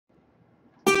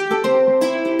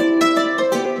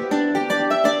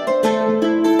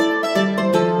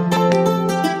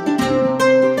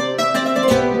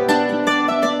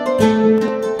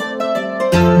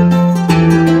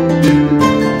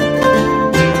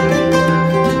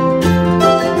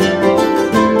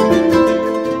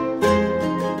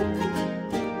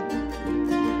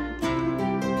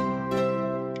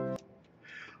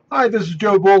Hi, this is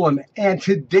Joe Bolen, and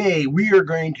today we are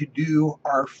going to do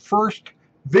our first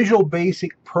Visual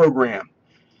Basic program.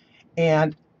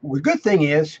 And the good thing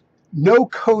is, no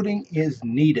coding is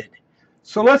needed.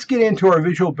 So let's get into our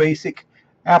Visual Basic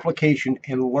application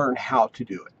and learn how to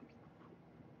do it.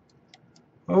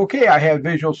 Okay, I have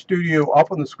Visual Studio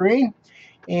up on the screen,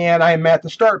 and I'm at the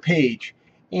Start page.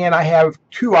 And I have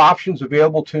two options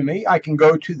available to me. I can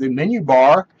go to the menu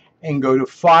bar and go to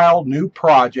File, New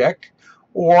Project,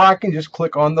 or I can just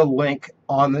click on the link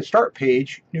on the Start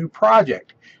page, New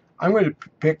Project. I'm going to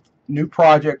pick New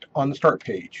Project on the Start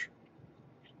page.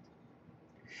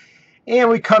 And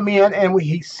we come in and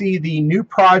we see the New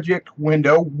Project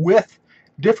window with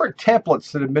different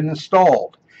templates that have been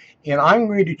installed. And I'm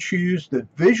going to choose the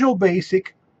Visual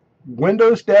Basic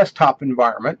Windows Desktop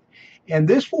environment, and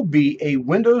this will be a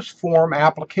Windows Form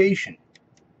application.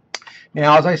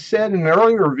 Now, as I said in an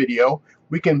earlier video,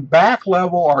 we can back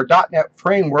level our .NET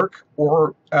framework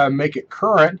or make it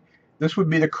current. This would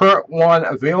be the current one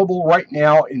available right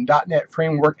now in .NET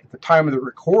framework at the time of the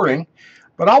recording.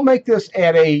 But I'll make this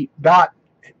at a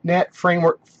 .NET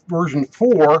framework version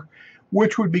 4,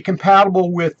 which would be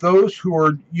compatible with those who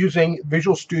are using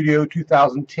Visual Studio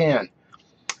 2010.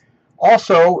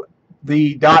 Also,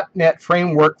 the .NET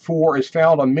Framework 4 is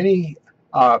found on many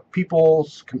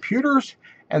people's computers,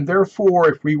 and therefore,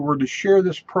 if we were to share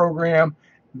this program,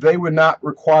 they would not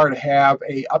require to have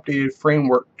an updated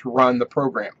framework to run the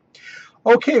program.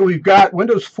 Okay, we've got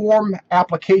Windows Form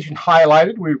application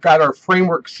highlighted. We've got our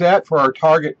framework set for our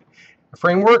target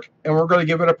framework, and we're going to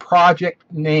give it a project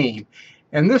name.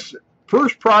 And this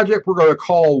first project we're going to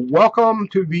call Welcome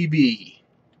to VB.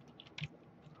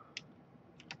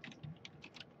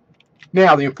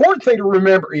 Now, the important thing to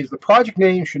remember is the project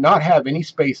name should not have any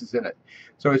spaces in it.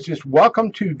 So it's just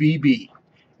Welcome to VB.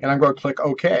 And I'm going to click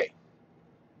OK.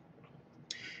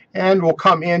 And we'll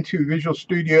come into Visual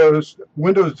Studio's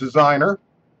Windows Designer.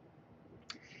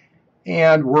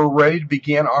 And we're ready to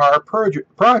begin our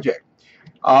project.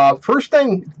 First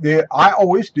thing that I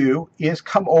always do is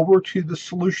come over to the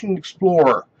Solution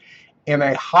Explorer. And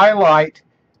I highlight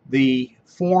the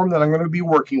form that I'm going to be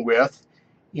working with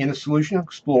in the Solution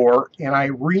Explorer, and I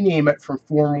rename it from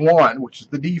Form 1, which is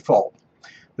the default.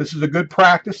 This is a good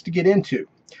practice to get into.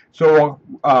 So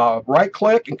right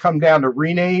click and come down to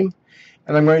rename,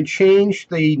 and I'm going to change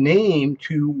the name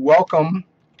to Welcome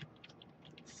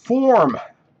Form.vb.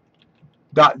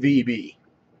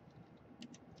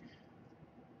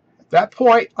 At that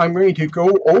point, I'm going to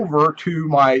go over to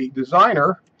my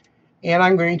designer and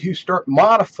I'm going to start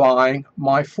modifying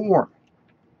my form.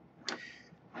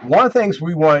 One of the things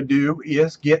we want to do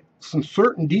is get some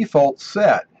certain defaults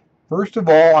set. First of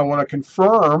all, I want to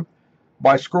confirm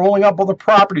by scrolling up on the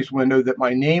Properties window that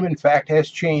my name in fact has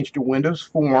changed to Windows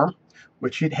Form,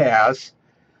 which it has.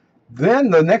 Then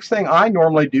the next thing I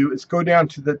normally do is go down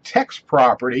to the text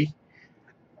property.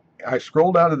 I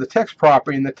scroll down to the text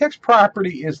property, and the text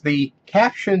property is the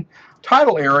caption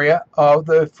title area of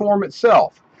the form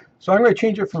itself. So I'm going to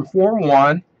change it from Form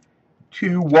 1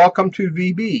 to Welcome to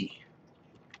VB.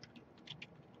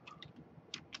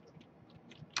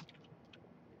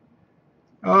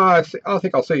 I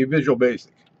think I'll say Visual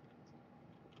Basic.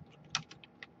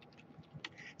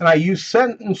 And I use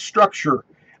sentence structure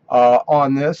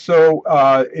on this, so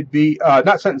it'd be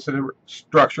not sentence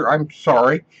structure, I'm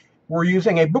sorry. We're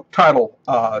using a book title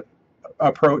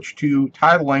approach to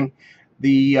titling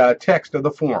the text of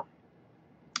the form.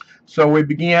 So we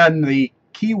began the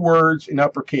keywords in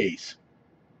uppercase.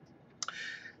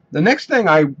 The next thing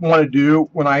I want to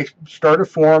do when I start a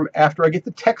form after I get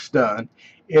the text done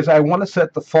is I want to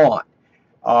set the font.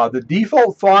 The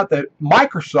default font that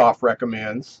Microsoft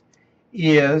recommends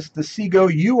is the Seago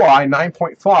UI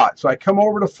 9-point font. So I come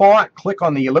over to Font, click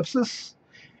on the ellipsis,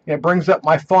 and it brings up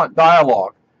my font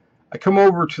dialog. I come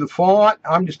over to the font,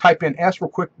 I'm just typing in S real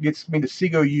quick, gets me to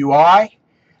Seago UI.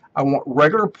 I want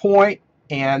regular point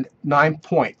and 9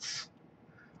 points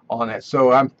on it.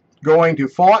 So I'm going to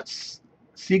Fonts,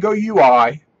 Seago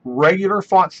UI, regular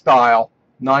font style,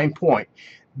 9-point.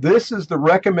 This is the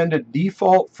recommended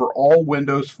default for all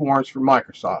Windows forms from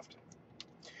Microsoft.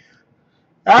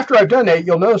 After I've done that,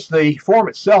 you'll notice the form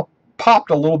itself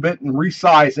popped a little bit in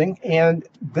resizing, and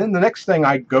then the next thing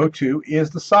I go to is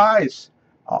the size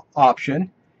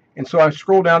option. And so I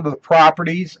scroll down to the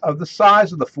properties of the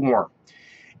size of the form.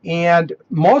 And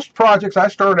most projects I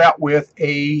start out with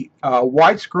a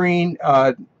widescreen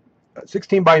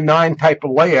 16 by 9 type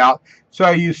of layout, so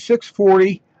I use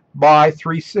 640 by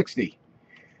 360.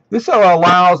 This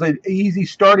allows an easy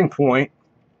starting point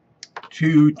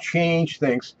to change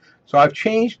things. So I've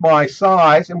changed my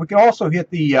size, and we can also hit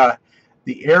the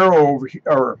arrow over here,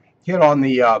 or hit on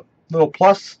the little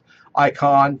plus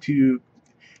icon to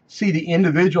see the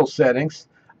individual settings.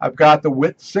 I've got the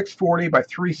width 640 by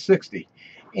 360.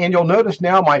 And you'll notice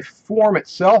now my form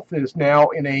itself is now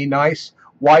in a nice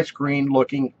widescreen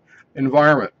looking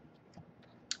environment.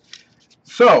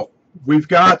 So we've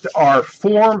got our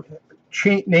form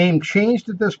name changed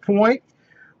at this point.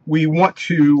 We want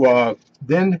to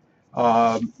then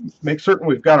make certain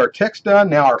we've got our text done.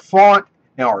 Now our font,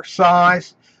 now our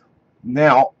size.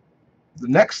 Now the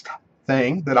next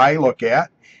thing that I look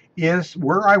at is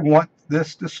where I want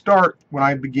this to start when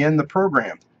I begin the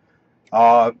program.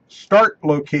 Start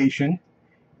location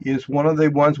is one of the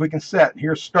ones we can set.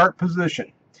 Here's start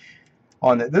position.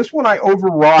 On this one I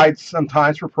override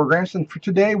sometimes for programs, and for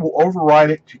today we'll override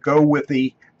it to go with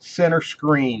the center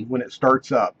screen when it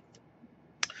starts up.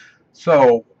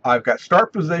 So I've got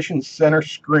start position, center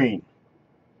screen.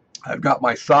 I've got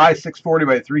my size 640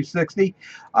 by 360.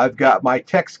 I've got my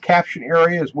text caption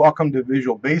area is welcome to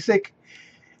Visual Basic.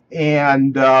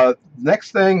 And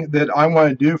next thing that I want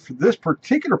to do for this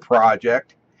particular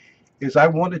project is I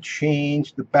want to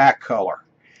change the back color.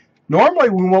 Normally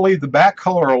we will leave the back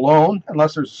color alone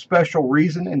unless there's a special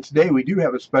reason, and today we do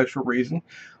have a special reason.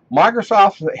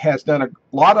 Microsoft has done a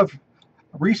lot of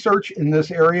research in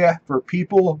this area for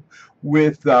people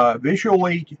with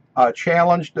visually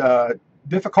challenged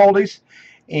difficulties,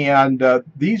 and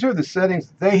these are the settings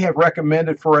that they have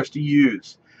recommended for us to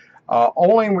use.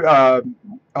 Only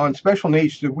on special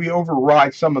needs do we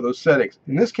override some of those settings.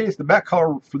 In this case, the back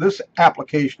color for this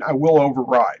application I will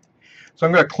override. So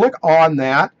I'm going to click on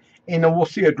that, and then we'll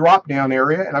see a drop down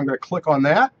area, and I'm going to click on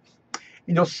that,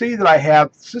 and you'll see that I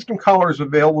have system colors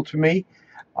available to me.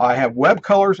 I have web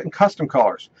colors and custom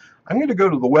colors. I'm going to go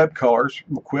to the web colors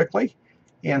real quickly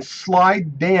and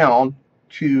slide down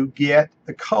to get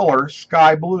the color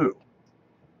sky blue.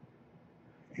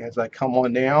 As I come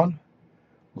on down,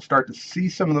 we'll start to see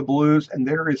some of the blues, and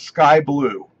there is sky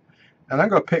blue. And I'm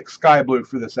going to pick sky blue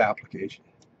for this application.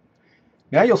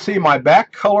 Now you'll see my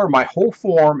back color, my whole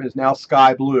form is now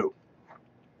sky blue.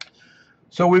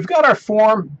 So we've got our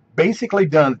form basically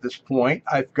done at this point.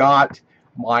 I've got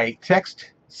my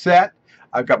text set,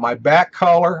 I've got my back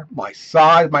color, my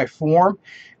size, my form.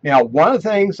 Now one of the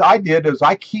things I did is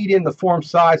I keyed in the form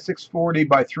size 640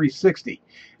 by 360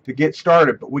 to get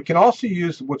started, but we can also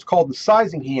use what's called the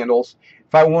sizing handles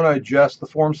if I want to adjust the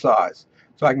form size.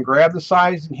 So I can grab the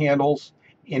sizing handles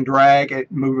and drag it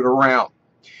and move it around.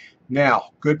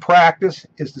 Now, good practice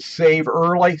is to save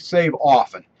early, save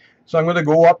often. So I'm going to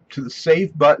go up to the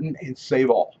Save button and Save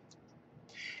All.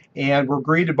 And we're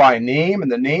greeted by a name, and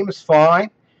the name is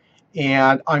fine.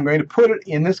 And I'm going to put it,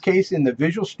 in this case, in the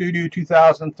Visual Studio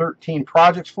 2013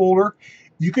 Projects folder.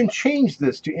 You can change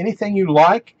this to anything you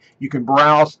like. You can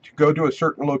browse to go to a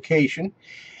certain location.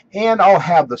 And I'll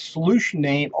have the solution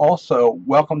name also,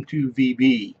 Welcome to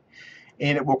VB.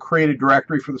 And it will create a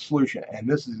directory for the solution. And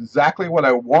this is exactly what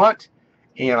I want,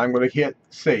 and I'm going to hit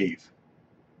Save.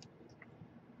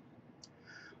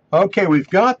 Okay, we've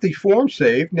got the form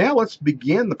saved. Now let's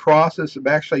begin the process of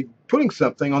actually putting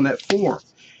something on that form.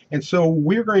 And so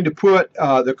we're going to put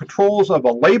the controls of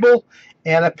a label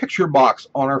and a picture box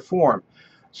on our form.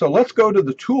 So let's go to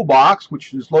the toolbox,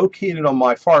 which is located on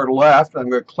my far left. I'm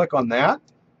going to click on that,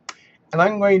 and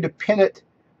I'm going to pin it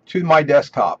to my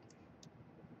desktop.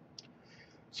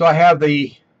 So I have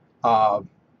the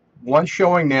one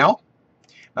showing now.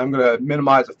 I'm going to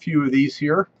minimize a few of these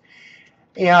here.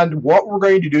 And what we're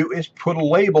going to do is put a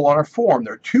label on our form.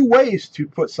 There are two ways to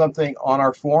put something on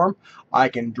our form. I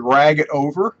can drag it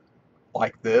over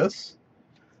like this.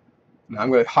 And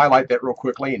I'm going to highlight that real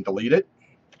quickly and delete it.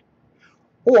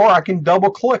 Or I can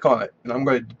double click on it, and I'm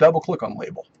going to double click on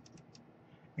label.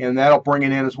 And that'll bring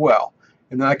it in as well.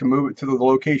 And then I can move it to the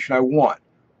location I want.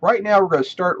 Right now we're going to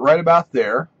start right about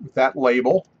there with that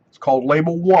label. It's called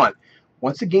Label 1.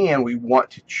 Once again, we want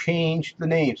to change the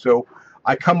name. So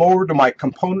I come over to my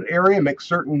component area, make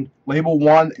certain Label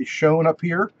 1 is shown up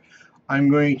here. I'm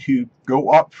going to go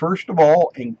up first of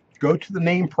all and go to the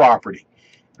name property.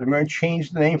 I'm going to change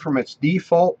the name from its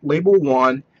default Label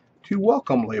 1 to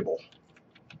Welcome Label.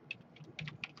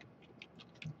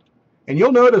 And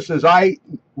you'll notice as I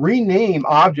rename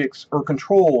objects or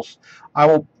controls, I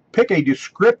will pick a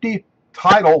descriptive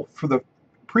title for the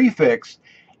prefix,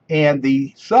 and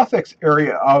the suffix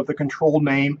area of the control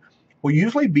name will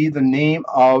usually be the name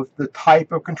of the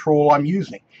type of control I'm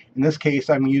using. In this case,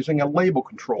 I'm using a label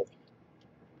control.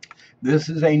 This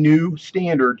is a new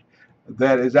standard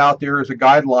that is out there as a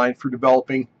guideline for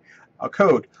developing a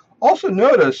code. Also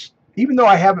notice, even though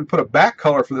I haven't put a back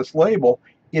color for this label,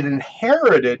 it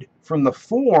inherited from the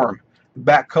form the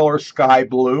back color sky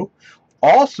blue.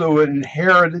 Also, it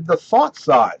inherited the font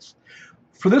size.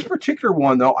 For this particular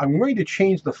one, though, I'm going to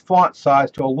change the font size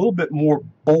to a little bit more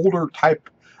bolder type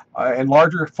and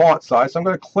larger font size. So I'm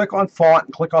going to click on font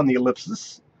and click on the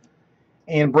ellipsis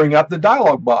and bring up the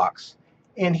dialog box.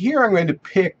 And here I'm going to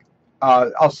pick,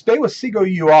 I'll stay with Seago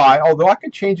UI, although I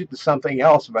could change it to something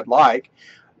else if I'd like.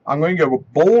 I'm going to go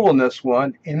with bold on this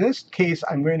one. In this case,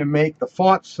 I'm going to make the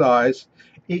font size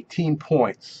 18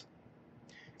 points.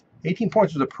 18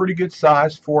 points is a pretty good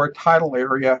size for a title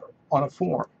area on a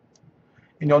form.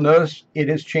 And you'll notice it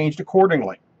has changed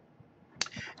accordingly.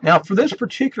 Now for this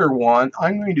particular one,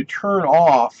 I'm going to turn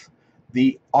off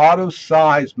the auto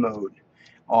size mode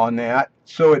on that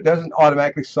so it doesn't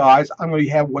automatically size. I'm going to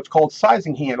have what's called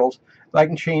sizing handles that I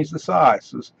can change the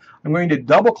sizes. I'm going to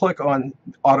double click on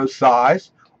auto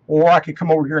size, or I could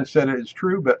come over here and set it as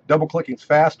true, but double clicking is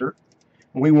faster.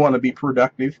 We want to be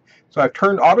productive. So I've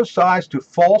turned auto size to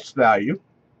false value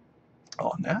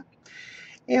on that.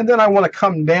 And then I want to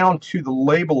come down to the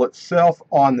label itself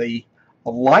on the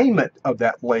alignment of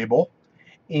that label.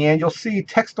 And you'll see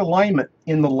text alignment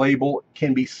in the label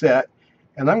can be set.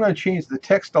 And I'm going to change the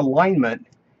text alignment.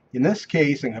 In this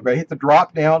case, I'm going to hit the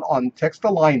drop down on text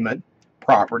alignment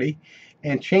property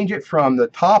and change it from the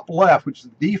top left, which is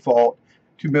the default,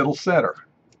 to middle center.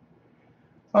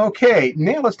 Okay,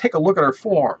 now let's take a look at our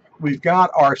form. We've got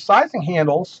our sizing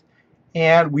handles,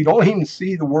 and we don't even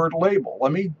see the word label.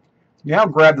 Let me now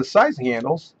grab the sizing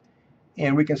handles,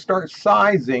 and we can start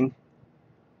sizing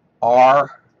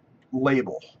our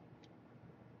label.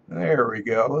 There we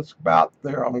go. It's about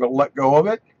there. I'm going to let go of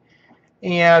it.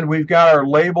 And we've got our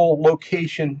label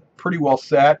location pretty well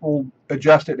set. We'll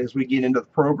adjust it as we get into the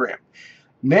program.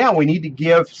 Now we need to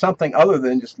give something other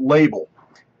than just label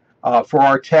for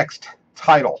our text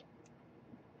title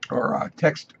or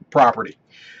text property.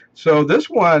 So this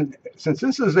one, since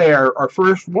this is our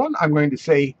first one, I'm going to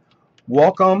say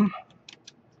welcome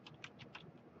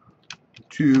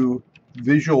to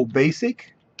Visual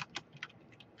Basic.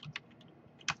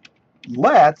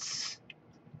 Let's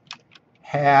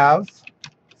have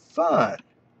fun!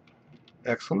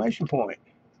 Exclamation point.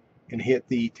 And hit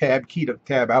the tab key to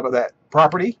tab out of that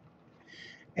property.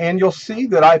 And you'll see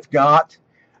that I've got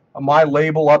my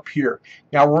label up here.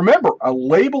 Now remember, a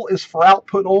label is for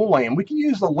output only, and we can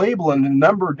use the label in a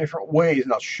number of different ways,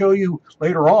 and I'll show you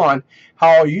later on how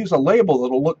I'll use a label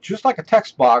that'll look just like a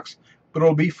text box, but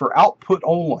it'll be for output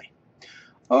only.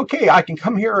 Okay, I can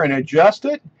come here and adjust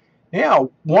it. Now,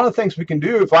 one of the things we can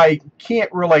do, if I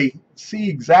can't really see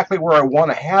exactly where I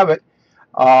want to have it,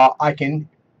 I can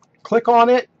click on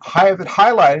it, have it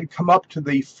highlighted, come up to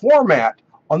the format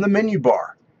on the menu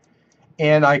bar.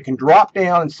 And I can drop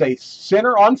down and say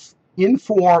center on in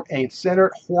form and center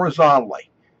it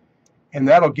horizontally. And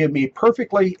that'll give me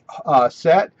perfectly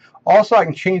set. Also, I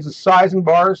can change the sizing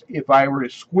bars. If I were to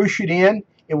squish it in,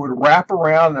 it would wrap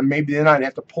around, and maybe then I'd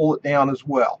have to pull it down as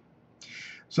well.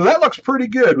 So that looks pretty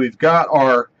good. We've got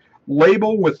our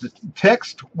label with the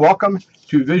text, welcome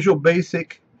to Visual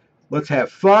Basic, let's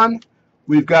have fun.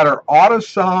 We've got our auto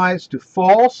size to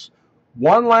false.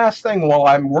 One last thing while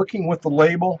I'm working with the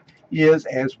label is,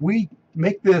 as we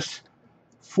make this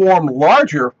form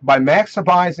larger by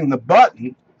maximizing the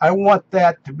button, I want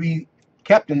that to be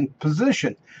kept in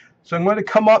position. So I'm going to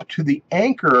come up to the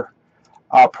anchor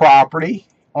property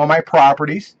on my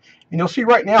properties, and you'll see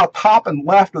right now top and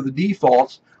left of the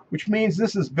defaults, which means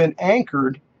this has been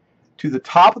anchored to the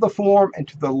top of the form and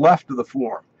to the left of the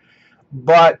form.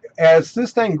 But as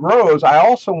this thing grows, I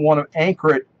also want to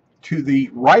anchor it to the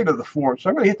right of the form. So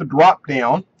I'm going to hit the drop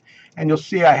down, and you'll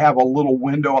see I have a little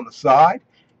window on the side,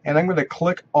 and I'm going to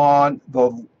click on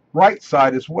the right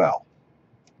side as well.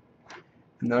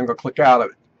 And then I'm going to click out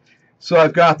of it. So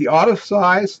I've got the auto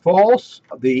size false,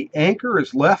 the anchor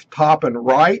is left, top, and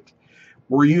right.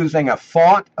 We're using a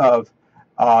font of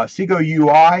Seago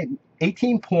UI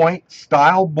 18-point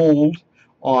style bold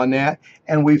on that,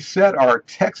 and we've set our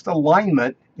text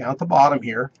alignment down at the bottom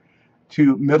here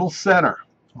to middle center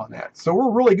on that. So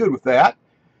we're really good with that.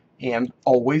 And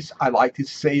always I like to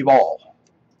save all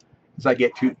as I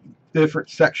get to different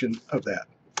sections of that.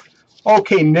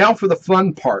 Okay, now for the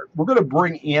fun part. We're going to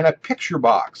bring in a picture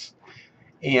box.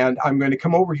 And I'm going to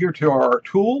come over here to our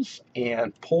tools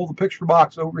and pull the picture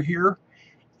box over here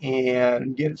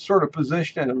and get it sort of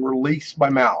positioned and release my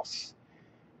mouse.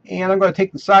 And I'm going to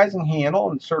take the sizing handle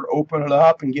and sort of open it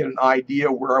up and get an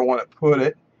idea where I want to put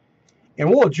it. And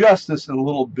we'll adjust this in a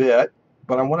little bit,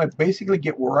 but I want to basically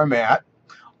get where I'm at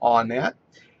on that.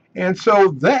 And so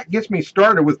that gets me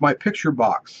started with my picture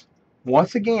box.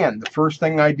 Once again, the first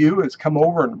thing I do is come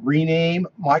over and rename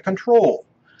my control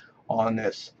on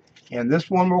this. And this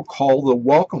one we'll call the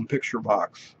welcome picture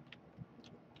box.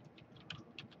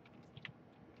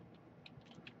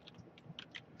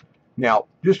 Now,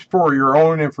 just for your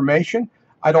own information,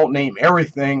 I don't name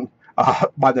everything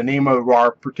by the name of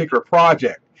our particular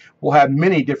project. We'll have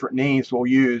many different names we'll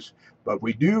use, but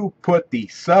we do put the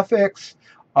suffix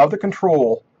of the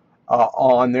control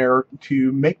on there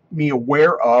to make me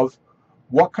aware of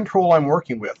what control I'm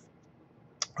working with.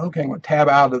 Okay, I'm going to tab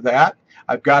out of that.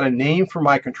 I've got a name for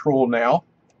my control now.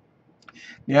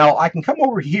 Now I can come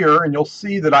over here and you'll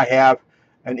see that I have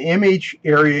an image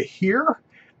area here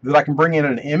that I can bring in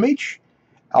an image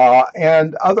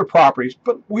and other properties.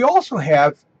 But we also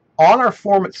have on our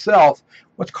form itself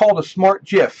what's called a smart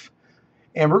GIF.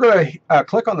 And we're going to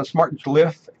click on the smart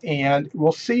GIF and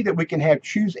we'll see that we can have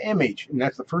choose image. And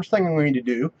that's the first thing I'm going to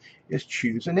do is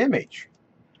choose an image.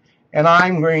 And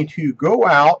I'm going to go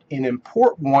out and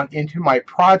import one into my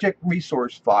project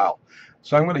resource file.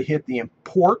 So I'm going to hit the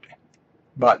import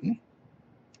button.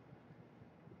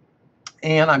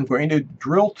 And I'm going to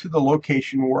drill to the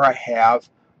location where I have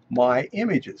my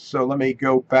images. So let me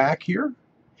go back here.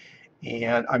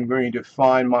 And I'm going to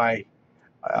find my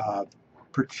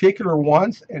particular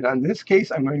ones. And in this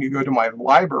case, I'm going to go to my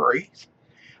libraries.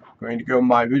 I'm going to go to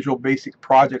my Visual Basic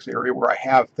Projects area where I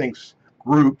have things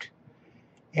grouped.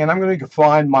 And I'm going to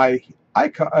find my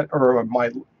icon or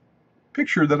my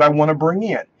picture that I want to bring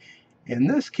in. In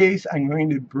this case, I'm going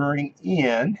to bring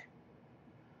in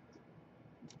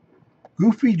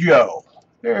Goofy Joe.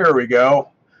 There we go.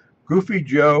 Goofy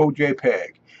Joe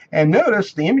JPEG. And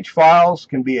notice the image files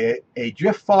can be a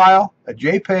GIF file, a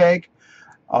JPEG,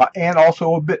 and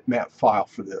also a bitmap file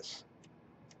for this.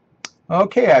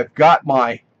 Okay, I've got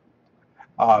my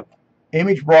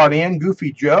image brought in,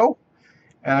 Goofy Joe.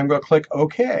 And I'm going to click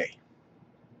OK.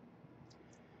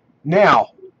 Now,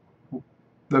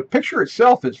 the picture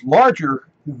itself is larger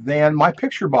than my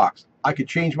picture box. I could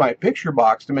change my picture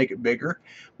box to make it bigger,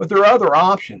 but there are other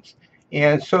options.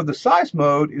 And so the size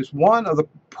mode is one of the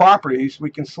properties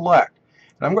we can select.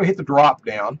 And I'm going to hit the drop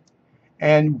down.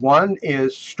 And one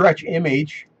is stretch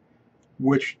image,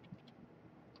 which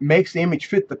makes the image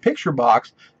fit the picture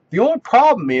box. The only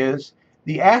problem is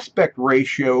the aspect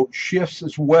ratio shifts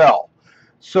as well.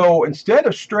 So instead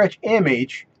of stretch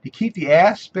image, to keep the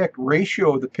aspect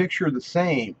ratio of the picture the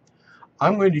same,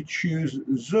 I'm going to choose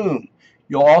zoom.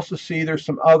 You'll also see there's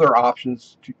some other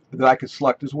options that I could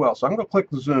select as well. So I'm going to click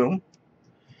zoom,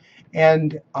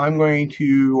 and I'm going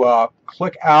to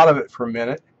click out of it for a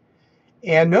minute.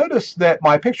 And notice that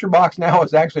my picture box now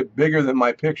is actually bigger than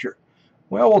my picture.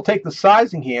 Well, we'll take the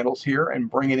sizing handles here and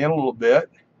bring it in a little bit.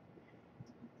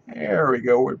 There we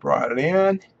go. We brought it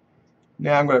in.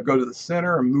 Now I'm going to go to the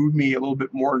center and move me a little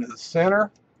bit more into the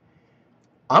center.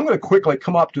 I'm going to quickly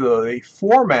come up to the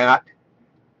format,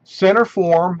 center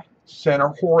form, center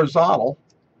horizontal,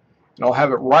 and I'll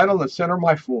have it right on the center of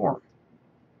my form.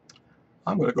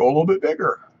 I'm going to go a little bit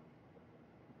bigger.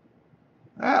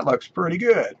 That looks pretty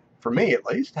good, for me at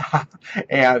least.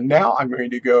 And now I'm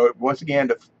going to go once again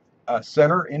to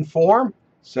center in form,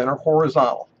 center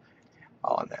horizontal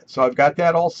on that. So I've got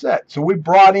that all set. So we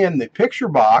brought in the picture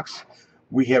box.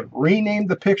 We have renamed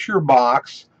the picture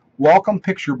box Welcome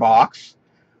Picture Box.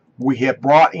 We have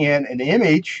brought in an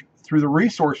image through the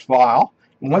resource file.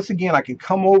 And once again, I can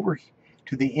come over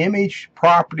to the image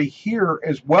property here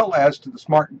as well as to the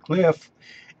smart glyph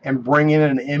and bring in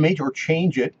an image or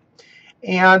change it.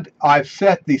 And I've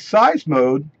set the size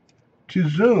mode to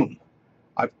zoom.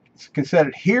 I can set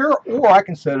it here, or I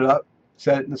can set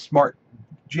it in the smart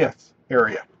GIF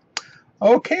area.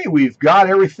 Okay, we've got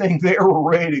everything there. We're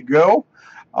ready to go.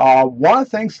 One of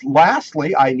the things,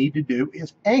 lastly, I need to do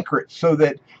is anchor it so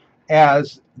that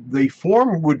as the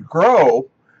form would grow,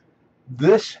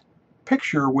 this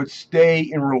picture would stay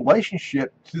in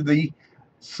relationship to the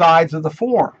sides of the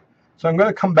form. So I'm going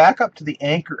to come back up to the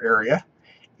anchor area.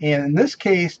 And in this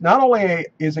case, not only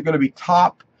is it going to be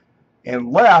top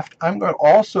and left, I'm going to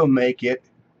also make it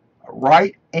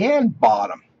right and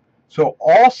bottom. So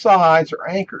all sides are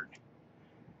anchored.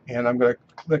 And I'm going to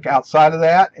click outside of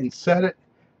that and set it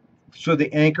so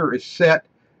the anchor is set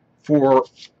for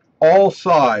all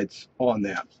sides on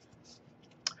that.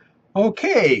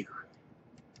 Okay,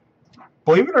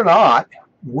 believe it or not,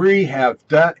 we have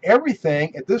done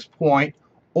everything at this point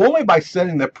only by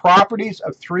setting the properties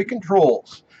of three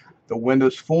controls: the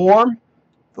Windows form,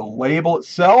 the label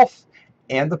itself,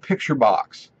 and the picture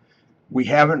box. We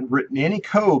haven't written any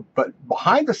code, but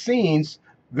behind the scenes,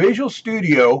 Visual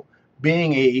Studio,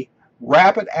 being a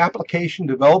rapid application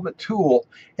development tool,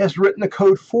 has written the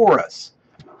code for us.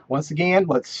 Once again,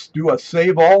 let's do a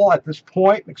save all at this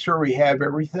point, make sure we have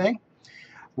everything.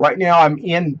 Right now I'm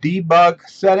in debug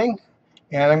setting,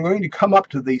 and I'm going to come up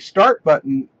to the start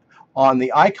button on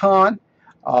the icon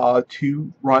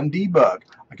to run debug.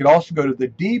 I could also go to the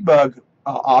debug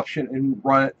option and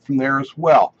run it from there as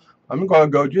well. I'm going to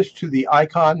go just to the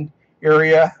icon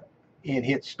area and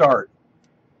hit start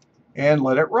and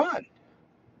let it run.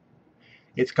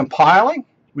 It's compiling.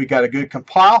 We got a good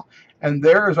compile, and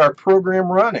there's our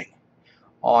program running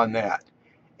on that.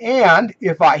 And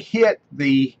if I hit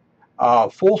the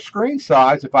full screen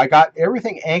size, if I got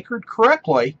everything anchored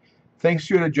correctly, things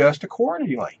should adjust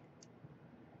accordingly.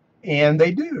 And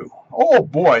they do. Oh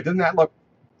boy, doesn't that look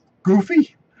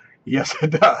goofy? Yes,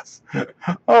 it does.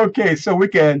 Okay, so we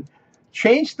can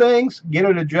change things, get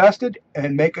it adjusted,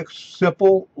 and make a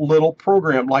simple little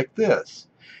program like this.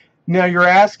 Now you're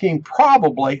asking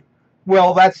probably,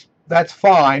 well, that's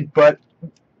fine, but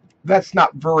that's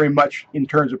not very much in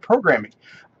terms of programming.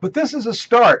 But this is a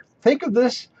start. Think of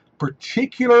this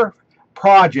particular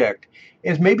project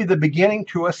as maybe the beginning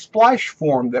to a splash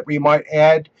form that we might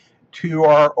add to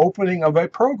our opening of a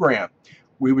program.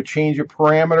 We would change a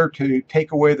parameter to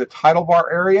take away the title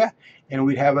bar area, and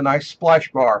we'd have a nice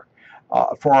splash bar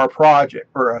for our project,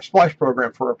 or a splash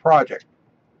program for a project.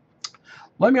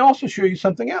 Let me also show you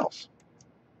something else.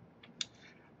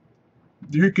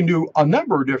 You can do a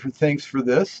number of different things for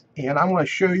this, and I'm going to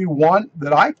show you one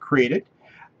that I created.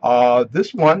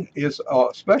 This one is a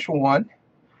special one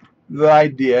that I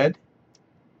did,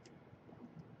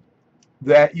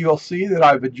 that you'll see that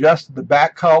I've adjusted the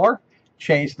back color,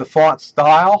 changed the font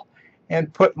style,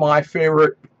 and put my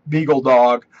favorite beagle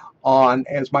dog on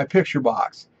as my picture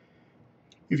box.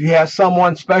 If you have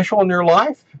someone special in your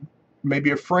life,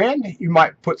 maybe a friend, you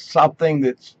might put something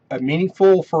that's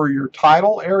meaningful for your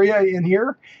title area in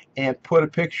here, and put a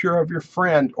picture of your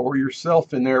friend or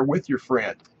yourself in there with your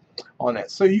friend on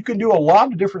it. So you can do a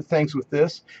lot of different things with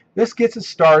this. This gets us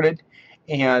started,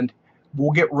 and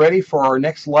we'll get ready for our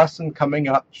next lesson coming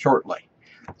up shortly.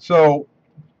 So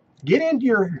get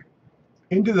into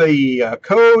the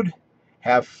code,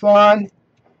 have fun,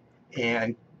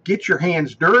 and get your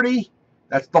hands dirty.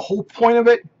 That's the whole point of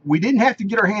it. We didn't have to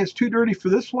get our hands too dirty for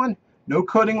this one. No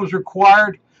coding was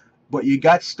required, but you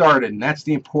got started, and that's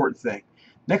the important thing.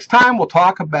 Next time we'll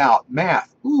talk about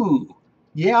math. Ooh,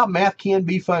 yeah, math can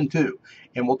be fun too.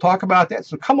 And we'll talk about that.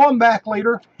 So come on back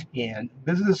later and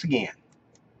visit us again.